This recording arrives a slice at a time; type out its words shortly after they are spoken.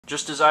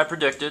just as I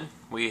predicted,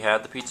 we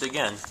had the pizza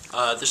again.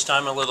 This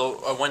time I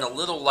went a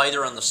little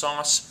lighter on the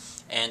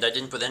sauce, and I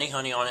didn't put any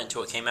honey on it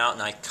until it came out,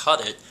 and I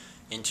cut it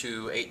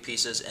into 8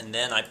 pieces, and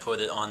then I put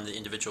it on the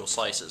individual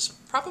slices.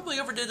 Probably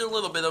overdid it a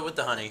little bit with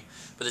the honey,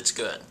 but it's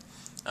good.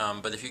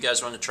 But if you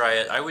guys want to try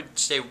it, I would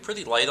stay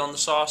pretty light on the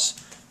sauce,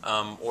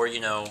 or, you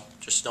know,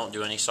 just don't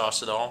do any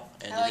sauce at all.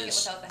 And I like it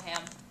without the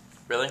ham.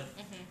 Really?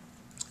 Mm-hmm.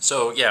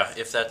 So, yeah,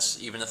 if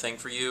that's even a thing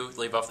for you,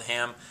 leave off the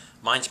ham.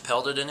 Mine's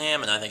pelted in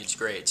ham, and I think it's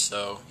great,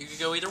 so you could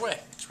go either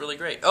way. It's really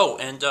great. Oh,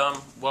 and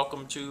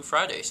welcome to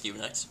Friday,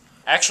 Stevenites.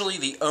 Actually,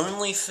 the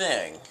only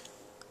thing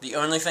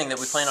that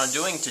we plan on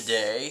doing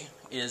today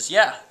is,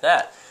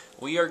 that.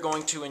 We are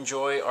going to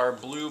enjoy our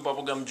blue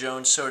Bubblegum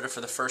Jones soda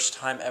for the first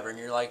time ever. And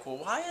you're like, well,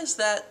 why is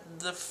that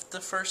the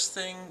first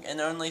thing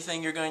and only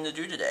thing you're going to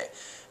do today?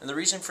 And the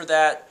reason for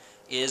that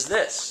is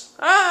this.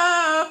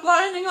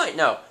 Blinding light.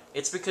 No,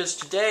 it's because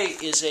today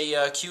is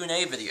a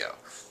Q&A video.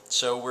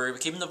 So we're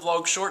keeping the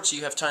vlog short so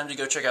you have time to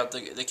go check out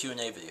the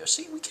Q&A video.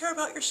 See, we care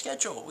about your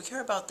schedule. We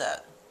care about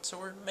that. So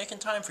we're making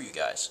time for you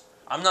guys.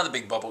 I'm not a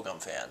big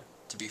Bubblegum fan,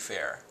 to be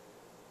fair.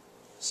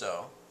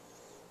 So,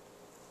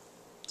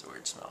 it's a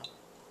weird smell.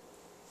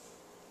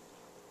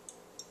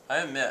 I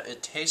admit,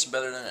 it tastes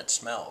better than it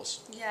smells.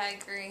 Yeah, I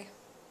agree.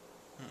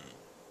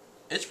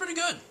 It's pretty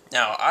good.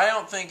 Now, I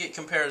don't think it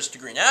compares to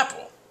green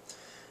apple,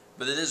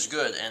 but it is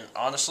good. And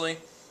honestly,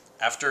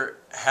 after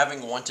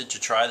having wanted to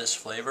try this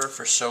flavor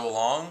for so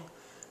long,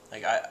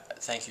 like, I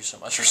thank you so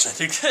much for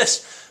sending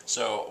this.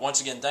 So,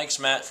 once again, thanks,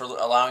 Matt, for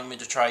allowing me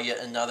to try yet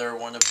another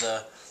one of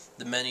the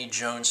many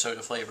Jones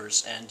soda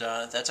flavors. And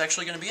that's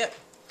actually going to be it.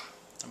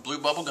 Blue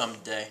Bubblegum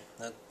today.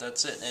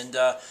 That's it. And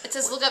it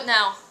says look up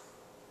now.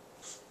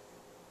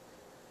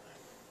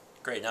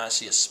 Great, now I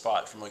see a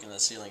spot from looking at the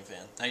ceiling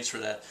fan. Thanks for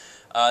that.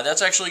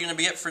 That's actually going to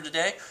be it for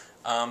today.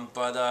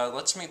 But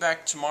let's meet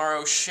back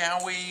tomorrow,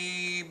 shall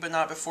we? But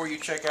not before you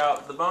check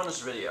out the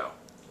bonus video,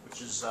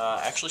 which is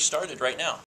actually started right now.